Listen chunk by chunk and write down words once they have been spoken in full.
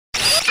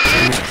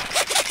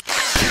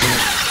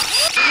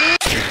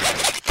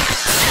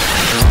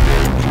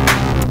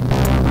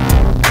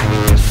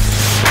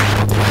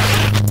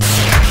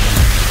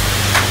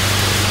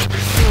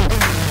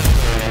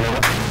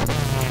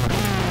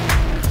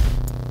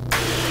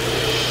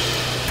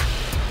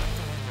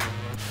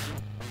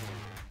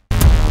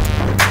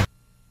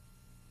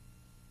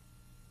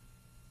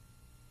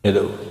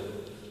Hello.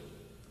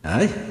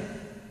 Hi.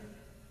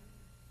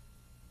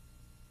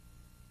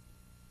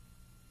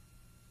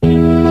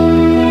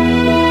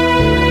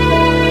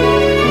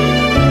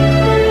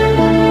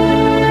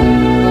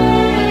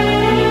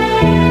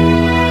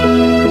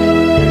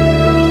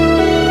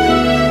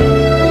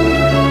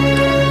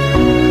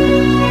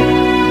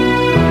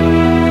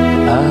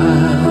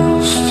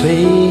 I'll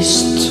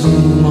face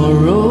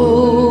tomorrow,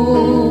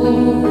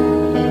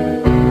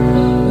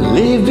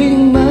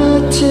 leaving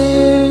my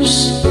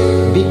tears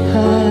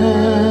behind.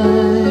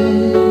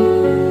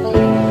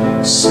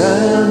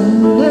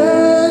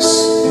 Sadness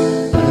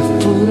I've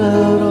put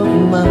out of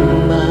my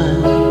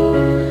mind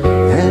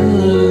and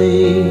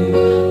live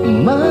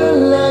my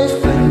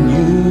life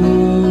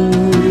anew.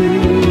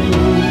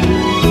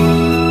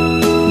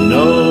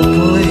 No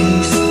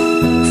place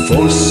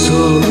for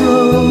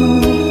sorrow,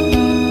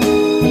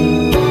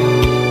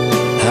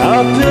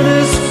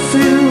 happiness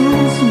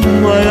fills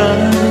my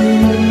eyes.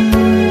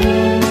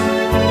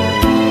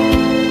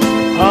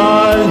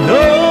 I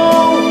know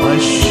I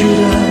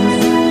should have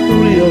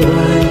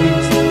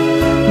realized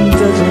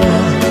that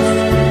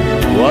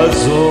life was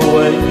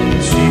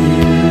always you.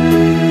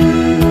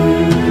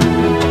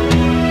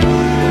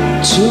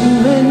 Too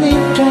many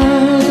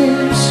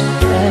times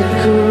I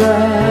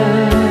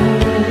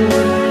cried,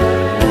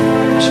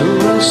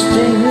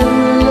 trusting in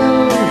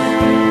love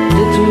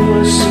that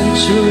wasn't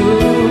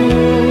true.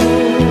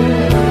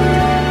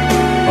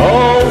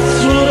 All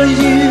through the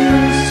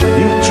years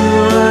you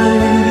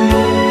tried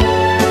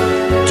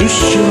to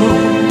show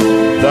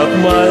that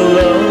my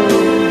love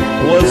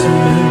was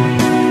meant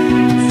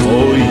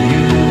for you.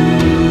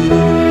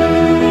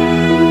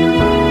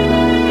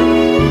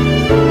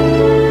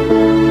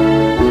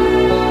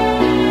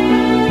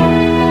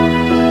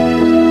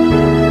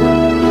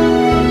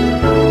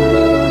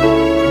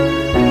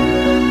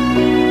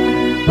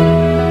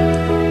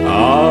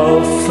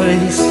 I'll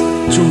face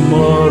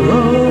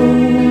tomorrow,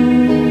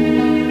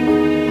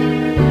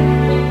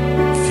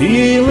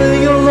 feeling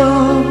your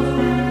love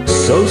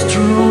so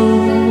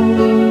strong.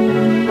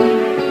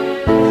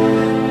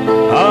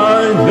 I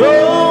know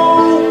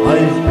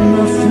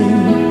nothing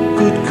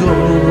could go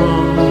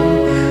wrong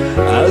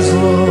as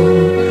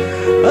long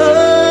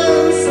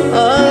as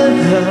I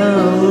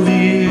have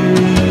you.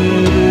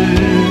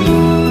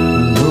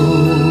 No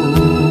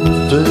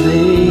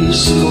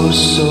place for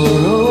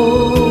sorrow,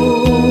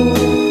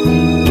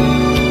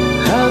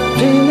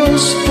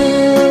 happiness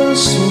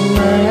fills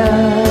my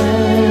eyes.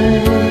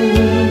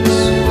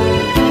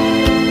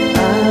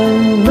 I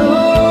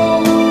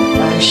know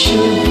I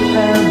should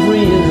have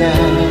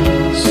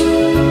realized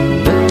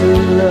that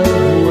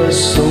love was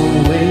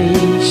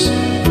always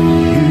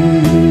you.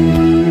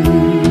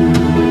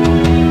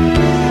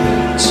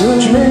 Too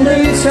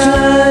many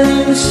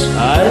times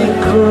I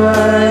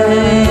cried,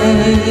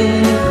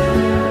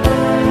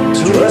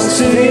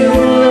 trusting in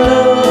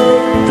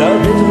love that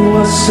it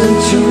wasn't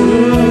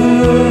true.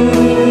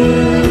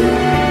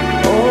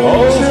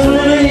 All through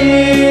the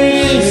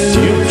years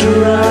you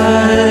tried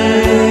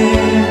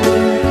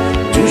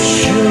to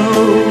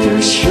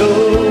show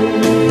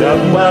that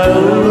my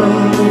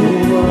love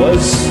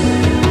was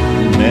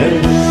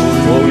meant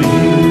for you.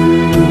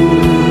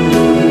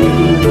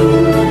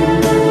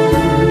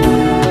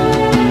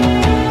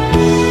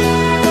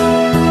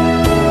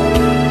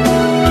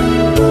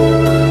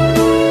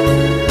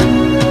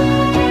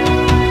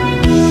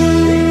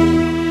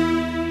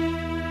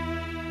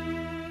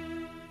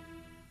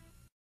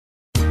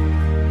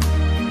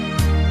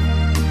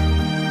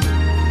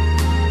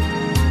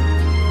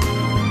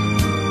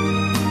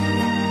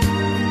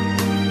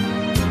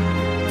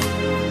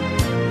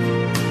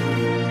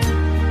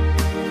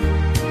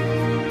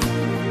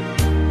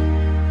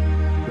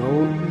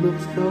 Don't look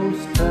so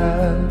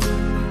sad.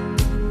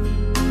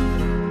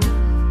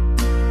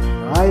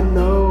 I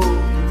know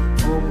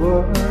it's over,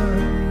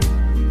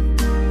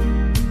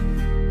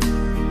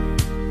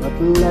 but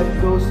life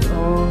goes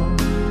on,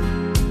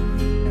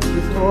 and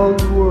this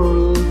old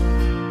world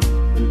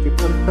will keep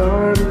on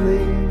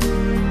turning.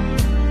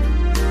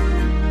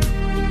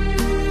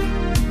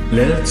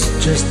 Let's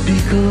just be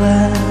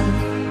glad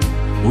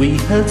we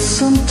had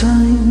some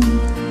time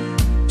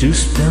to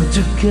spend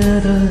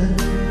together.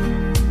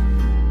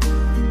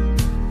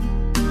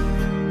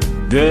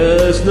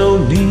 There's no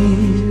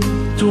need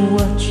to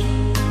watch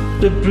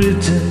the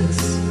bridges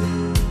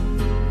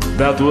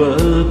that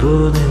were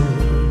burning.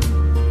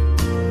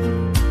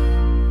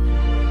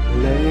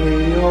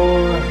 Lay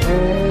your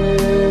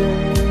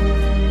head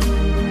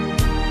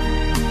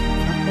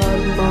upon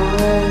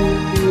my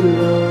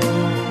pillow.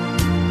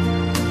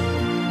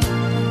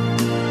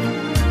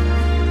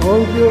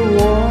 Hold your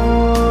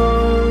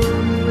warm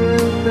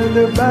and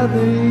tender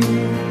body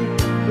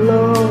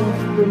close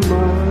to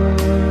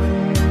mine.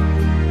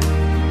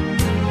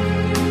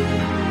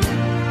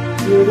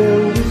 Hear the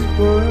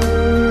whisper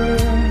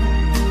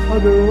of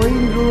the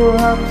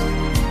raindrops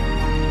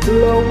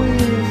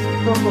blowing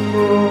from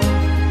across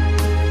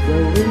the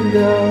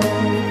window,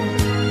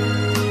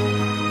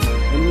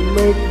 and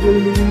make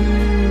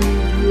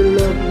believe you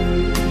love me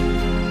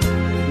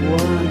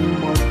one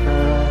more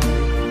time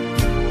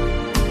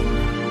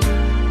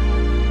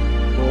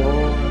for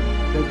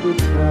the good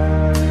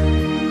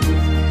times.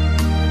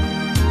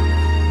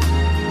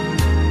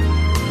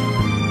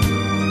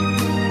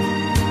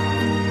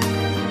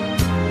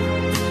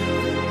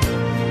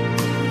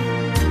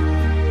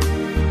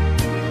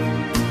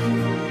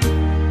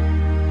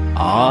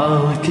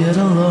 I'll get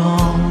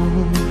along,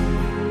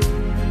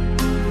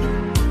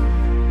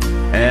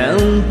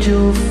 and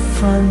you'll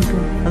find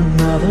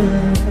another.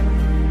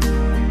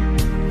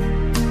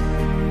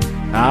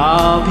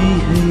 I'll be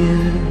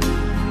here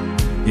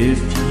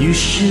if you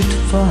should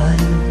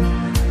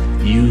find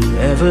you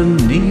ever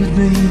need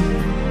me.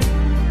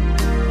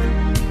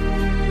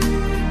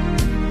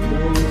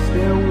 Don't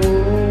say a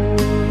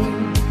word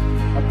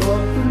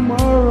about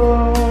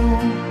tomorrow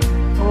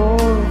or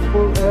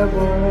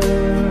forever.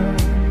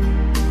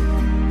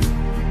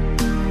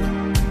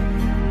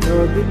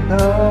 There'll be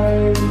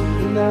time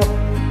enough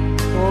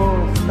for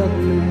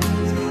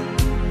sadness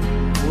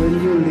when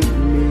you leave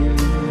me.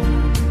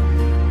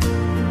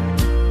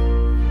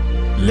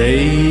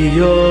 Lay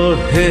your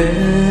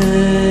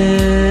head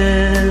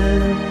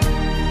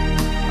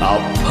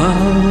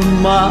upon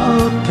my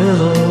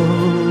pillow,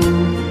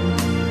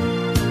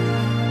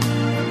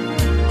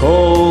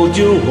 hold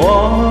your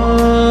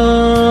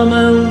warm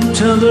and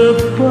tender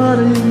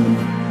body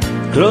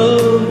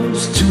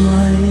close to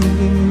mine.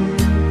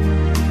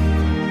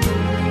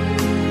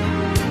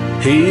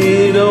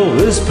 Hear the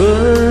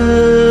whisper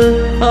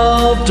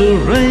of the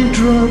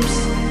raindrops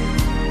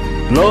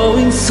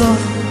blowing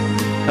soft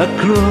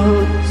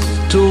across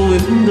the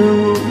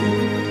window,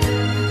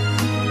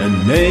 and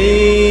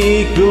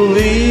make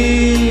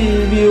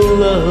believe you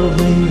love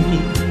me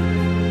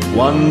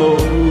one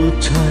more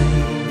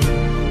time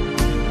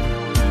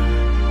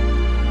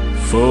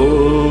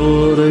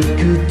for the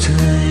good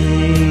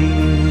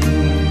times,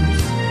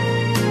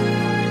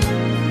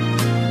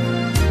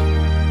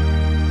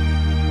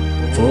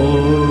 for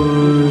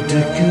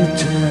the good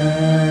times.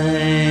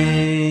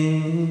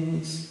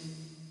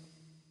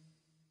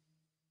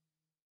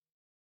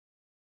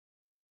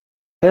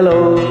 Hello,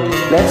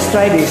 let's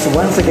try this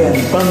once again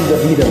from the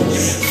Beatles.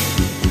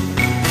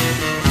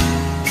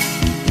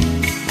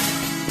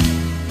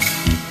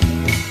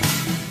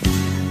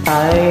 I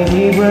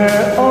give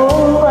her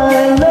all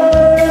I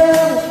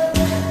love,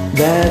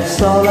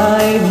 that's all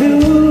I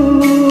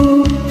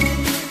do.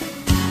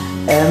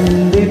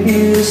 And if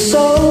you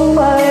saw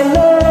my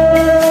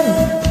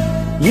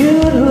love,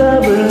 you'd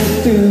love her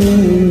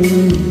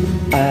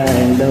too. I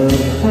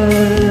love her.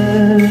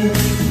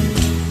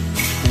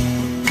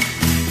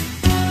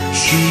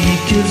 She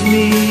gives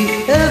me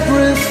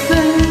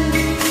everything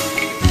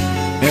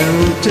and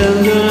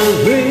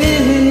tenderly.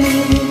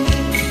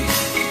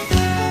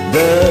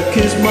 The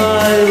kiss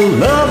my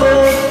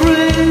lover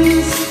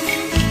brings,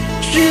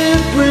 she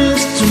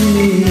brings to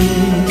me,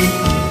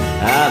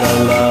 and I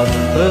love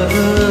her.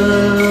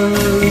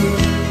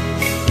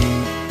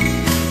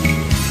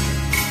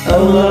 A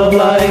love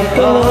like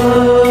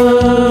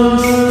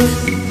ours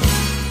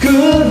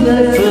could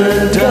never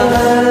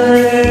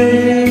die,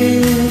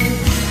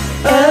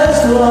 as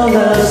long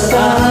as I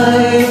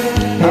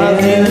have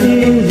you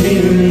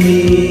near me.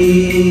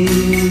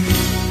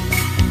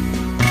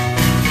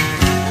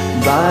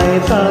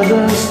 Bright are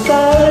the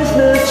stars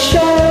that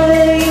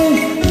shine,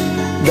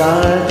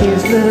 dark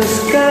is the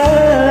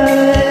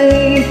sky.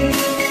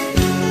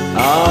 I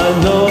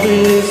know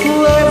this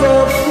love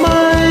of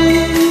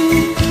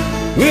mine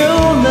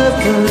will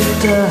never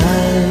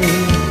die,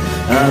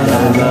 and I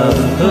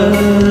love her.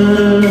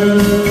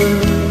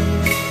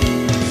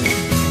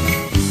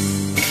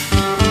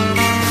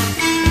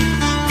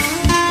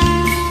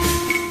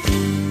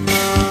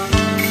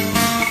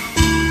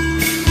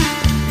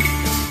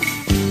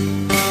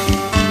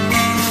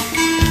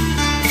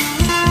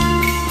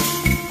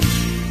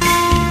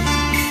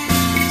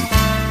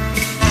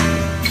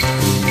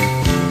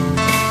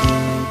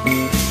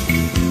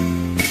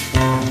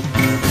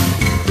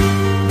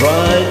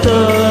 Bright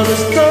are the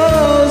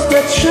stars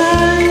that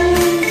shine,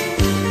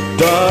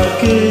 dark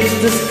is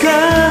the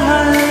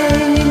sky.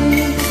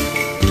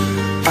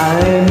 I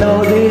know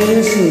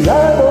this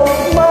love of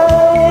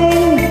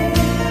mine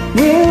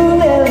will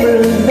never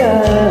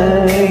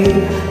die,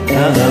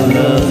 and I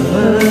love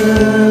her.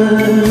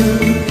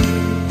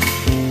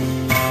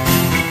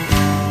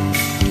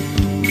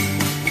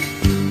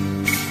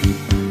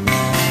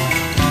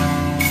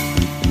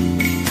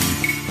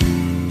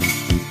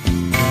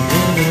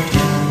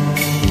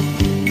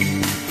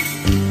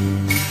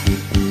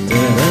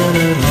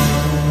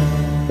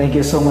 Thank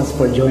you so much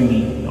for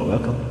joining. You're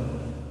welcome.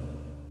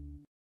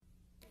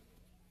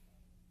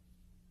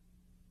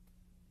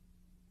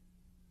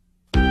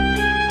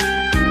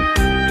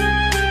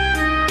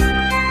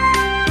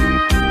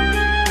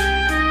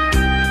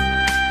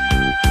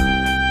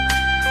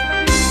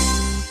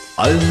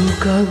 I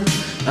look out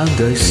and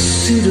I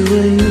see the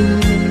rain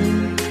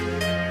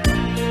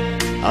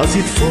as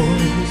it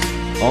falls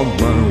on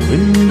my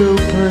window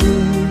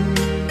pane,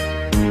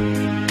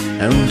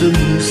 and the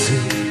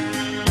music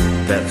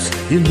that's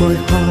in my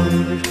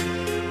heart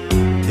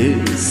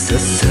is a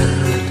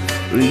sad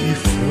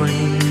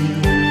refrain.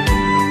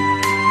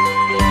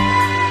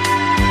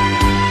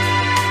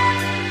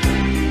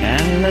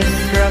 Endless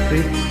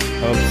traffic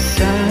of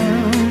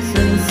sounds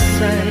and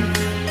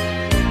sights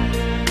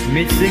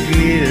meets the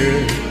glitter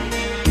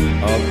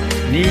of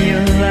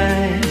neon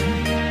light.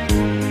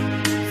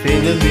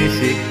 Feel the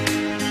music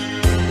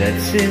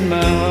that's in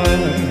my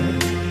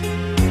heart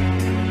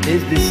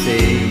is the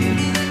same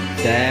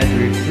sad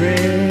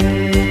refrain.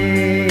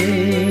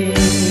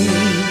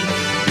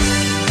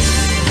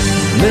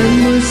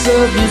 Memories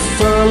of you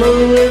follow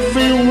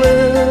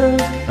everywhere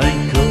I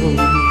go,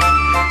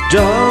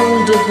 down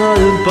the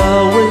higher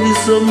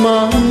byways of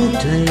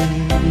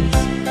mountains.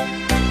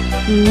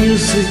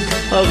 Music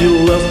of your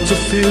laughter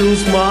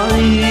fills my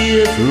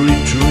every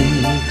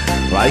dream,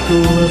 like a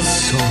love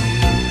song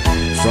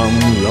from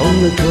long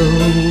ago.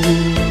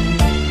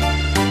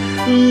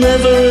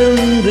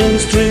 Never-ending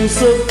streams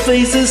of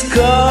faces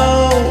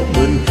come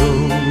and go,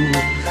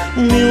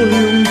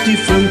 million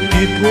different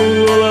people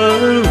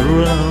all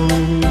around.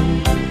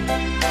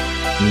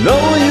 No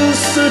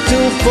use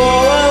searching for,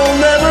 I'll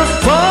never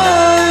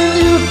find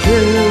you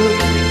there,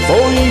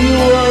 for you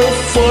are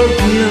far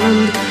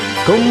beyond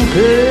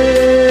compare.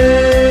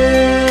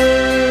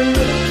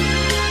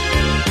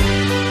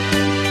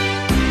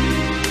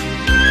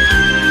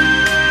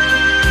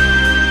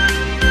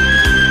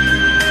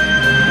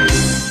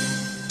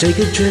 Take a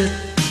jet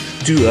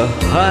to a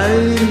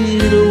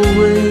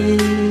hideaway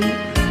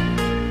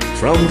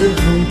from the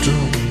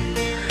humdrum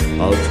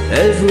of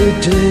every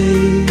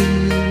day.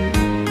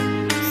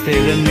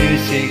 Still the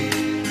music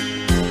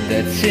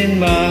that's in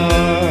my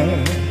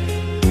heart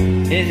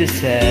is a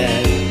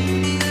sad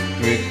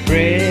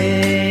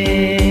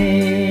refrain.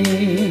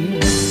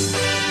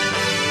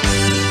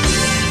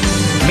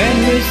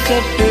 Memories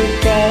of the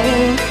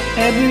follow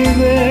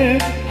everywhere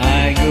I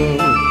go,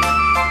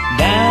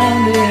 down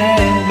the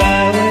high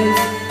byways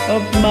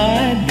of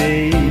my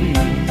days.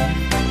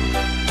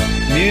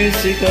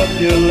 Music of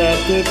your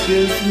laughter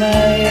fills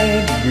my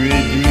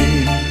every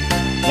dream,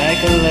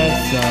 like a love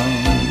song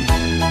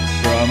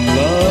from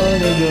long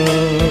ago.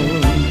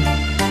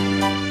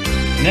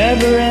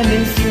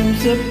 Never-ending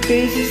streams of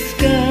faces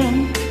come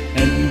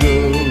and go,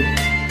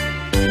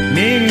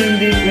 million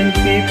different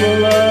people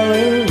all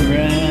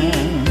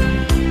around.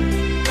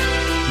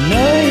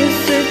 No use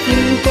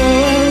searching for,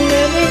 I'll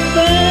never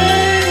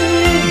find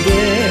you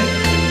there,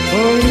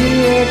 for you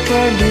are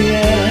far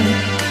beyond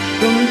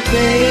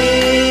compare.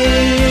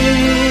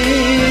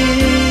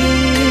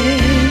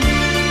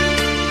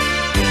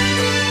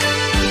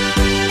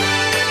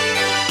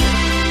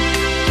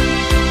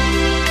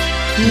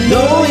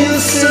 No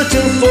use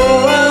searching for,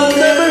 I'll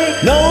never,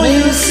 no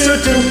use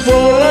searching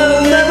for,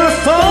 I'll never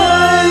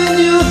find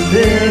you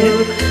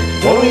there,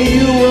 for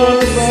you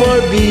are far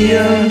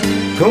beyond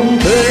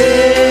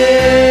compare.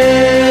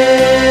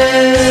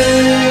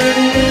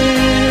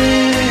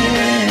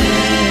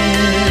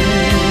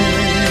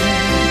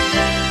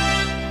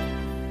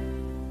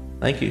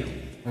 Thank you.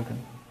 Okay.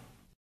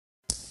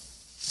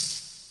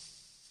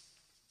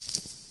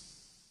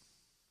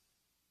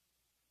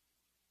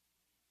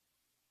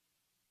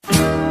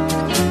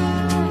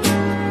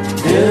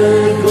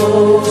 There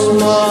goes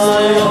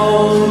my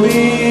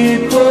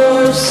only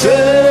possession.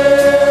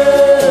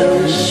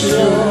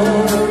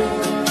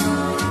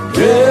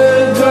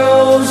 There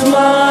goes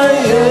my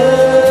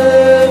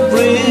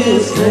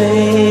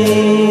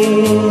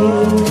everything.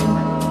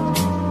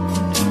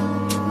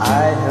 I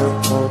have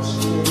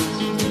watched it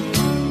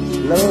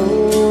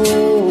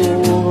slowly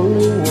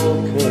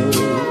walking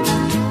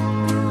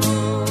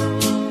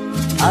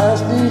as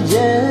the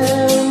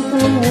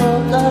gentle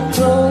walk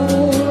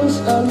across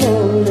a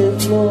lonely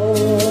floor,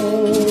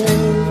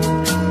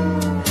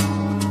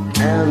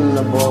 and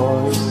the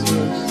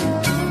voices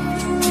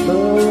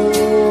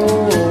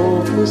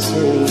slowly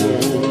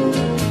singing,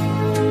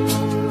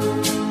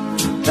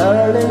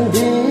 darling,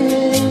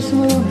 this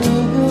will be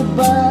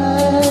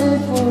goodbye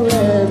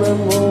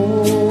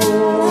forevermore.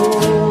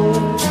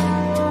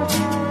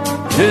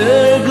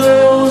 There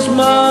goes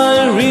my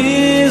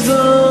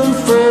reason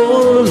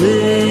for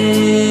living.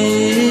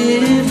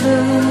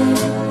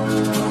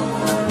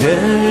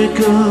 There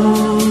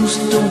goes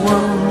the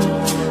one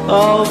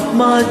of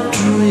my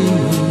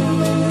dreams.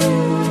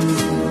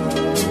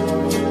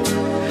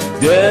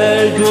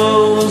 There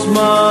goes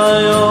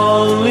my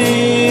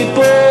only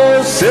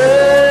possession.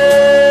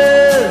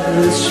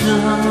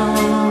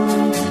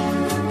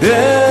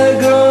 There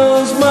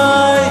goes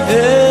my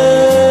everything.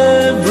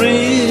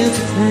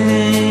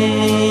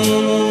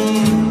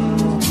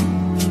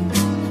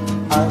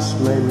 As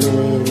my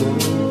memory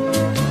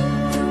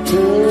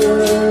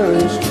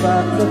turns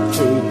back the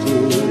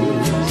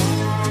pages,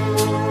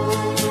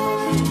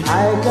 I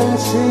can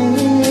see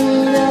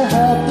the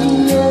happy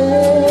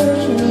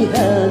years we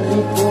had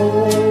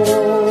before.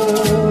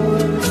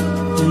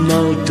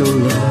 Now the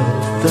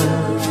love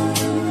that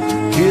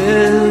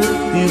here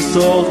is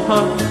all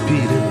heart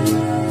beating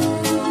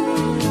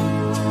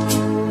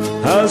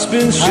has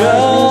been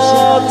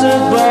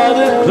shattered by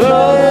the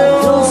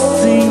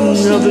closing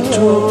of the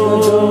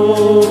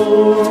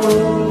door.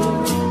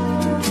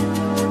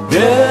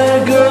 There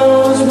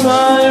goes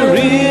my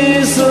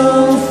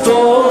reason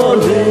for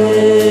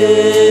living.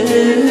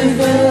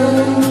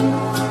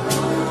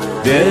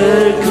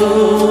 There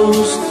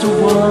goes the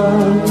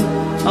one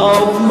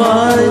of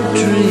my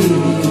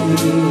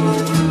dreams.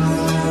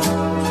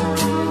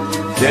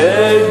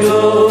 There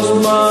goes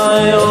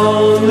my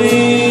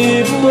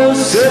only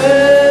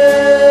possession.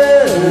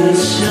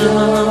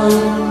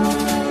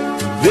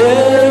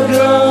 There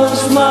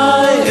goes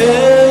my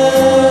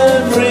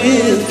everything.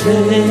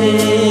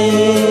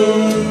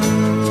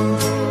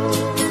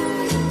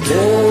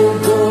 There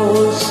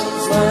goes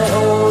my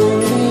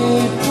only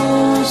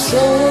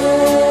possession.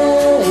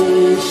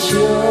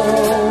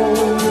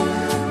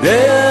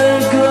 There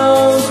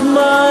goes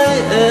my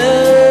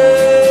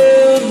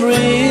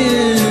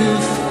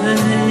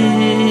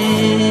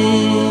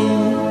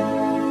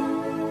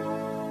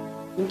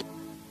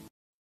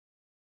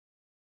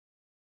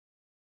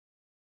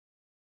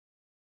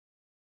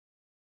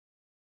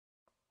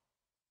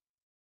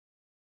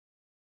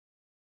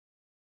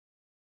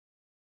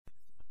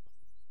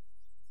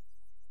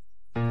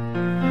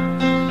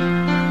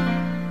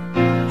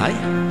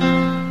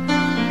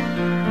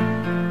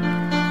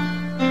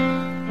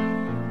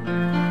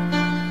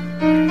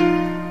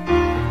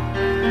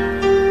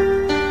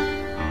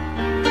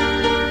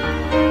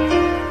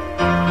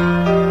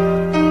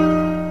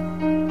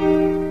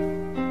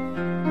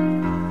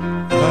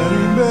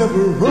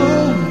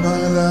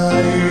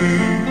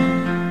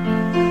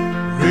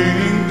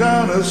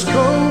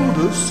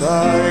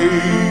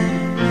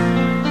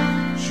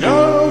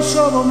Shadows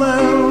of a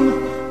man,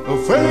 a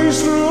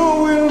face through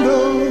a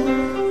window,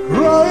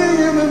 crying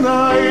in the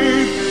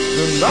night.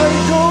 The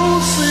night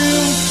goes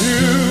into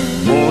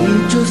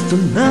morning, just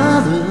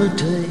another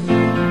day.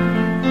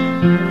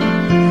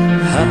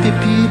 Happy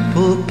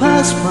people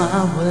pass my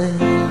way.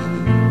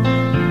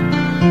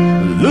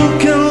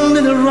 Looking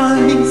in their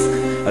eyes,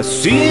 I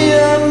see a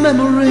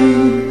memory.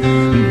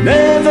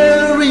 Never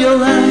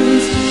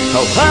realize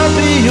how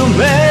happy you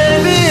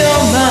made me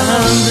on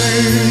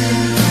Monday.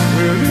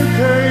 Well, you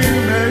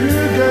came and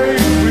you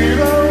gave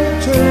without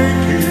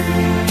taking,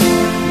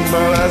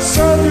 but I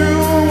sent you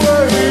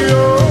away,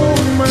 oh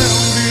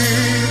Mandy.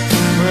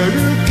 Well,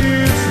 you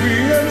kissed me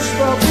and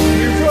stopped me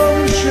from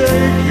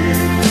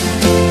shaking,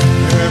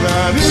 and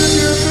I need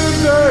you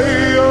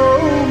today, oh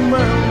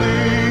Mandy.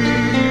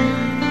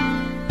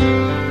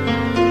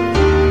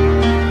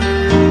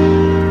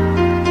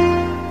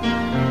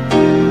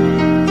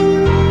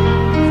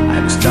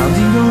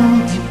 Standing on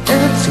the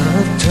edge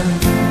of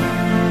time,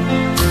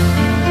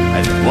 I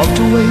walked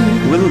away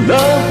when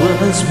love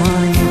was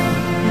mine.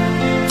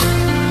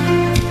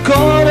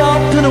 Caught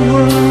up in a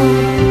world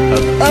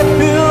of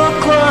uphill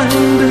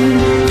climbing,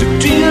 the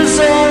tears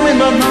are in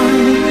my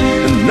mind,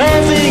 and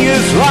nothing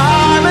is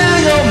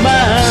rhyming or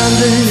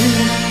minding.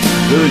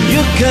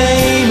 You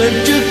came and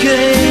you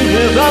came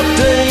without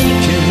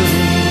taking,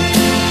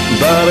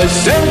 but I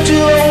sent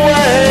you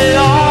away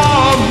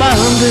on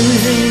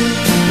Monday.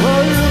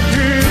 Well, you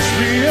kissed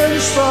me and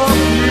stopped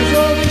me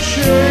from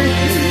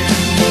shaking,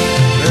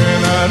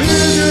 and I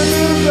need you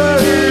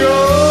today, oh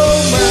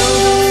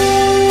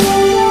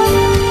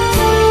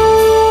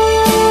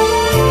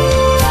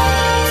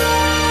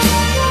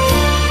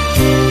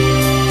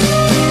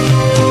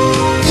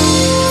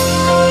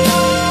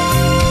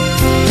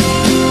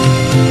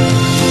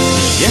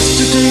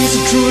Yesterday's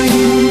a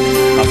dream,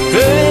 I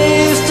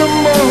faced the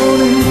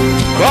morning,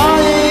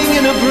 crying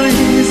in a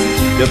breeze.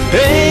 The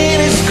pain